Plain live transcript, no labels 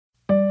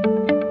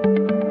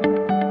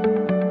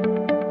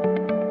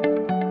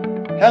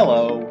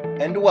Hello,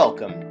 and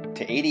welcome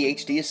to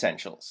ADHD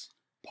Essentials,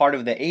 part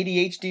of the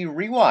ADHD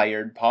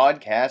Rewired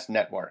podcast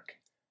network.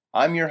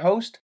 I'm your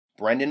host,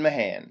 Brendan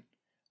Mahan.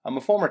 I'm a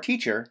former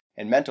teacher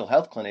and mental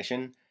health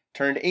clinician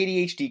turned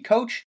ADHD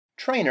coach,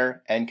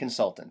 trainer, and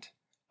consultant.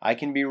 I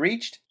can be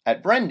reached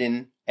at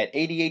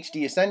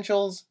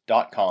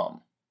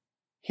brendan@adhdessentials.com.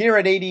 Here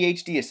at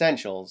ADHD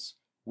Essentials,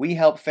 we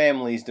help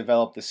families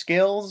develop the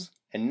skills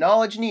and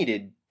knowledge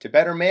needed to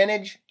better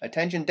manage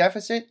attention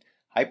deficit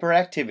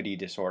hyperactivity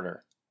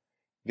disorder.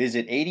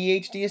 Visit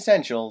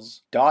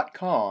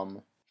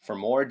ADHDessentials.com for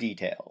more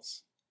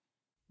details.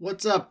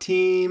 What's up,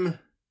 team?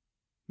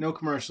 No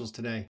commercials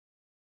today.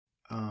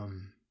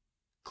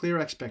 Clear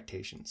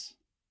expectations.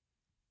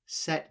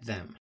 Set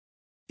them.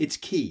 It's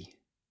key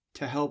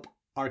to help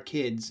our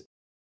kids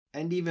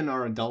and even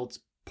our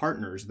adults,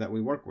 partners that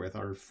we work with,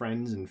 our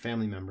friends and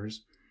family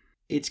members.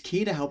 It's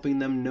key to helping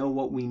them know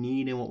what we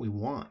need and what we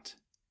want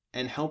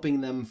and helping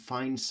them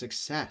find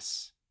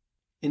success.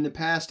 In the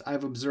past,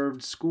 I've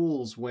observed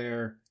schools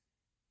where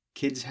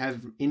kids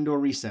have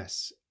indoor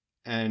recess,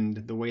 and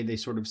the way they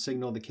sort of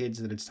signal the kids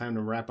that it's time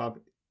to wrap up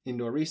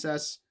indoor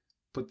recess,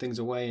 put things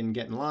away and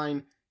get in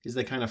line, is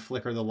they kind of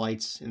flicker the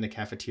lights in the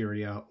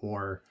cafeteria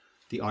or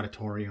the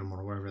auditorium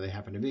or wherever they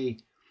happen to be.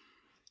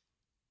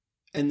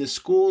 And the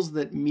schools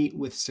that meet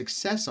with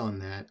success on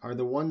that are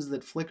the ones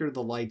that flicker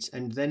the lights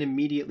and then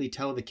immediately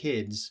tell the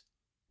kids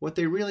what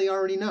they really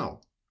already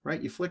know,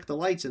 right? You flick the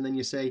lights and then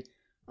you say,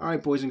 all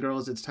right, boys and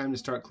girls, it's time to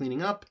start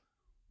cleaning up.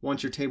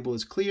 Once your table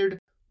is cleared,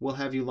 we'll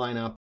have you line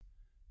up,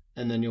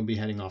 and then you'll be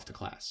heading off to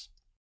class.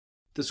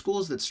 The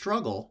schools that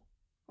struggle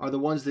are the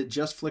ones that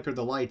just flicker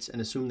the lights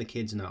and assume the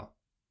kids know.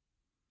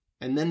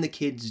 And then the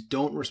kids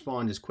don't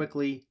respond as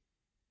quickly.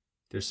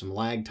 There's some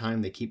lag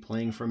time. They keep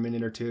playing for a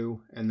minute or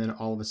two, and then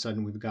all of a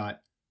sudden we've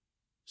got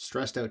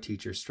stressed out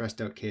teachers, stressed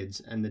out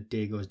kids, and the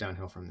day goes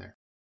downhill from there.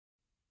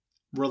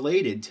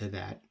 Related to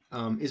that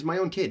is my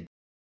own kid,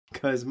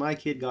 because my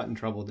kid got in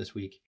trouble this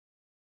week,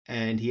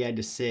 and he had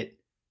to sit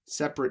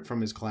separate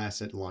from his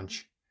class at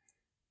lunch.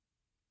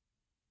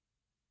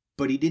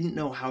 But he didn't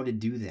know how to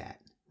do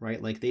that,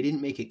 right? Like, they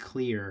didn't make it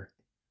clear.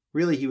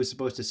 Really, he was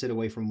supposed to sit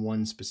away from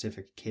one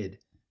specific kid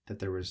that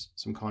there was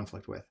some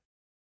conflict with.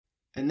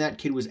 And that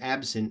kid was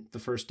absent the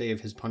first day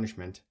of his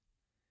punishment.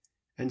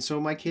 And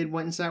so my kid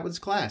went and sat with his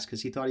class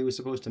because he thought he was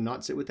supposed to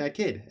not sit with that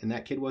kid. And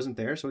that kid wasn't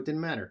there, so it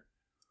didn't matter.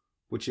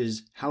 Which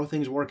is how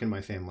things work in my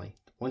family.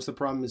 Once the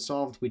problem is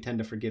solved, we tend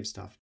to forgive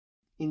stuff.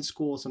 In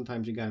school,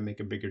 sometimes you got to make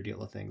a bigger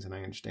deal of things, and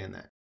I understand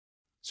that.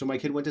 So my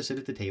kid went to sit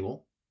at the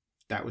table.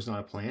 That was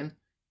not a plan.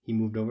 He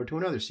moved over to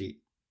another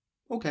seat.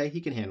 Okay, he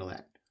can handle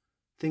that.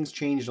 Things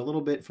changed a little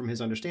bit from his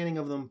understanding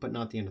of them, but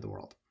not the end of the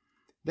world.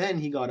 Then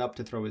he got up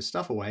to throw his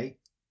stuff away,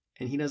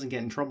 and he doesn't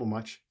get in trouble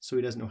much, so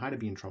he doesn't know how to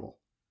be in trouble.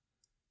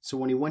 So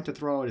when he went to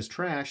throw out his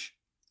trash,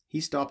 he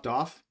stopped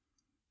off,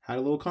 had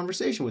a little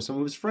conversation with some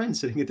of his friends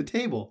sitting at the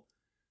table,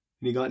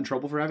 and he got in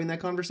trouble for having that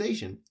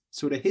conversation.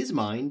 So to his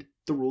mind,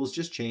 the rules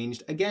just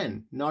changed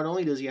again. Not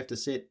only does he have to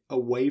sit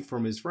away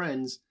from his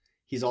friends,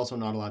 he's also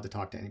not allowed to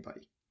talk to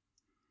anybody.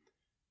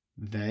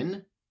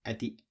 Then, at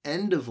the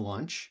end of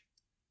lunch,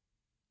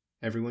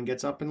 everyone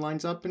gets up and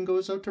lines up and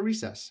goes out to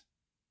recess.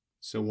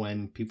 So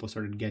when people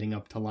started getting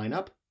up to line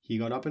up, he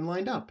got up and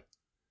lined up.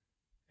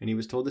 And he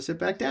was told to sit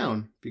back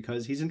down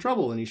because he's in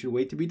trouble and he should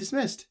wait to be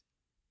dismissed.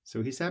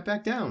 So he sat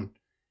back down.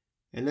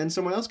 And then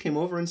someone else came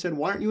over and said,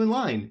 "Why aren't you in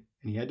line?"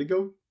 And he had to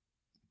go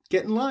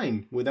get in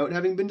line without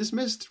having been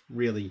dismissed,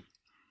 really.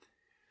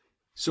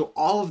 So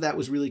all of that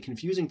was really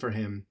confusing for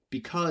him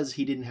because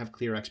he didn't have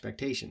clear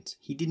expectations.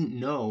 He didn't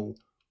know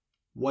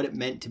what it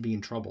meant to be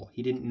in trouble.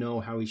 He didn't know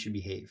how he should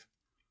behave.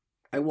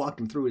 I walked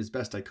him through it as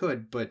best I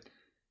could, but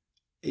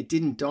it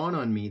didn't dawn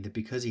on me that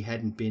because he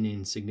hadn't been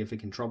in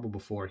significant trouble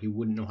before, he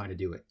wouldn't know how to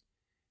do it.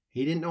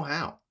 He didn't know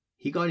how.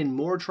 He got in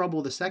more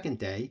trouble the second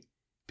day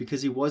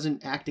because he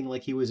wasn't acting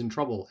like he was in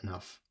trouble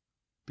enough,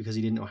 because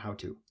he didn't know how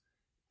to.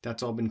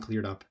 That's all been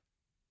cleared up.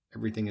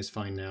 Everything is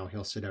fine now.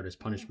 He'll sit out his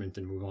punishment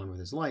and move on with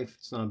his life.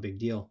 It's not a big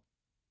deal.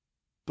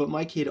 But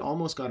my kid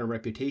almost got a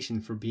reputation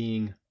for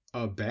being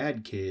a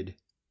bad kid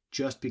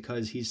just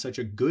because he's such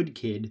a good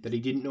kid that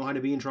he didn't know how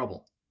to be in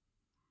trouble.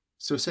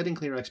 So setting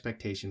clear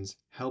expectations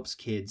helps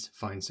kids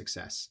find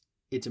success.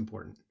 It's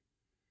important.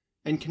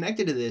 And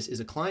connected to this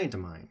is a client of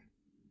mine.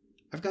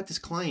 I've got this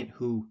client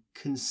who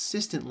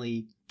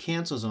consistently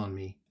cancels on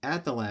me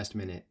at the last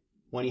minute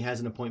when he has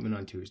an appointment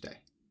on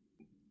Tuesday.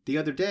 The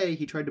other day,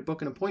 he tried to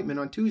book an appointment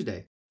on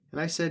Tuesday.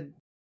 And I said,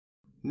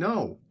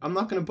 "No, I'm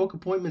not going to book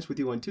appointments with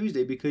you on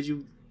Tuesday because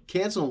you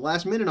cancel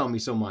last minute on me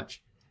so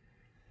much."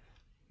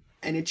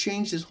 And it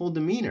changed his whole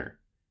demeanor.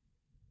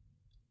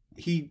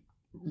 He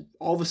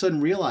all of a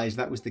sudden realized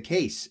that was the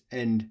case.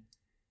 And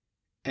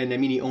I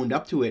mean, he owned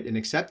up to it and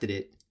accepted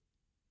it.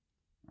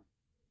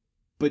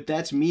 But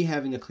that's me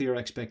having a clear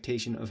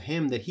expectation of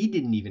him that he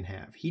didn't even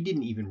have. He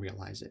didn't even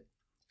realize it.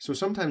 So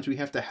sometimes we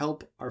have to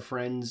help our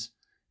friends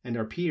and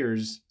our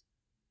peers,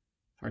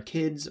 our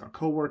kids, our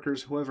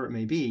coworkers, whoever it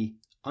may be,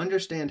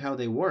 understand how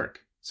they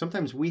work.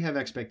 Sometimes we have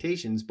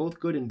expectations, both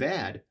good and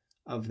bad,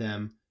 of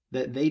them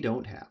that they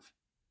don't have.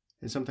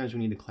 And sometimes we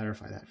need to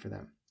clarify that for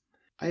them.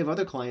 I have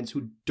other clients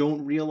who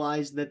don't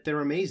realize that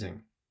they're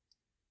amazing.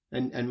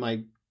 And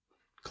my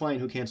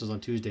client who cancels on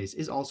Tuesdays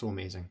is also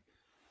amazing.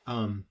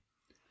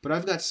 But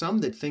I've got some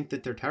that think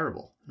that they're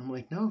terrible. And I'm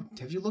like, no,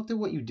 have you looked at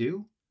what you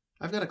do?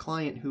 I've got a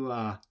client who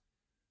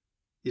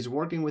is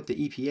working with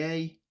the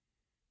EPA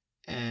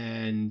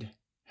and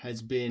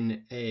has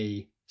been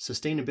a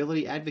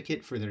sustainability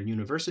advocate for their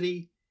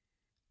university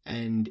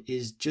and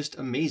is just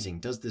amazing.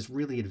 Does this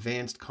really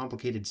advanced,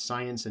 complicated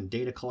science and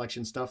data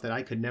collection stuff that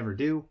I could never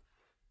do.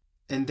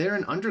 And they're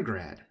an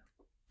undergrad.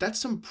 That's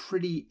some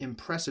pretty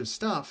impressive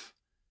stuff.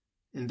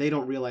 And they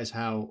don't realize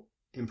how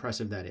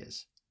impressive that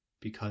is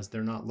because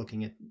they're not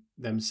looking at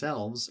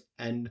themselves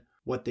and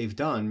what they've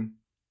done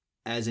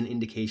as an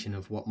indication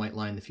of what might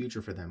lie in the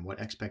future for them, what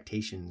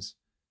expectations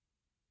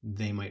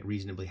they might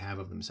reasonably have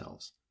of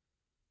themselves.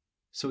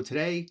 So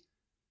today,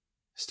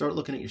 start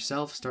looking at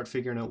yourself, start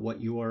figuring out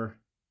what your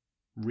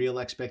real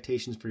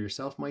expectations for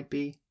yourself might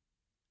be.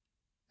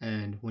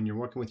 And when you're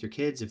working with your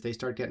kids, if they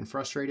start getting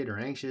frustrated or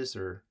anxious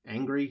or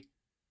angry,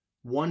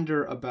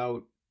 wonder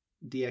about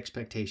the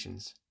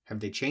expectations. Have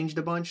they changed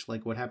a bunch,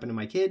 like what happened to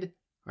my kid?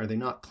 Are they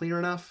not clear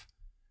enough?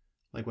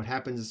 Like what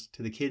happens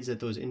to the kids at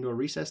those indoor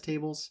recess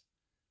tables?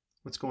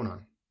 What's going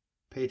on?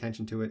 Pay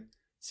attention to it.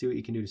 See what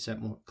you can do to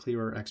set more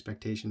clearer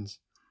expectations.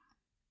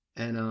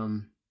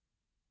 And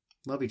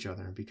love each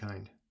other and be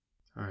kind.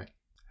 All right.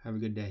 Have a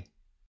good day.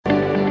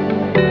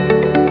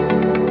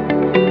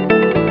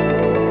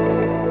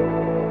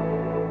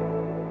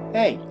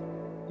 Hey,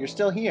 you're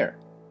still here.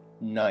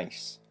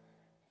 Nice.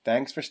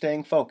 Thanks for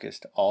staying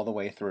focused all the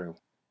way through.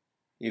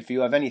 If you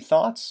have any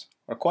thoughts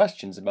or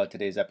questions about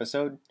today's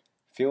episode,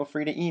 feel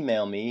free to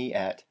email me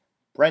at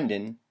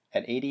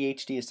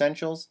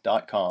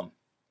brendan@ADHDessentials.com.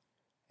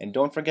 And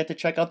don't forget to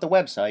check out the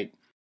website,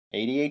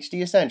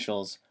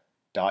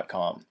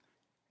 ADHDessentials.com,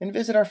 and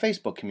visit our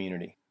Facebook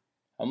community.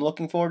 I'm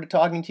looking forward to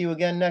talking to you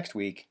again next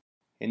week.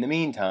 In the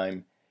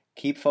meantime,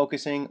 keep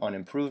focusing on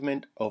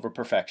improvement over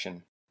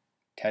perfection.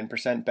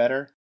 10%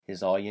 better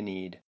is all you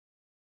need.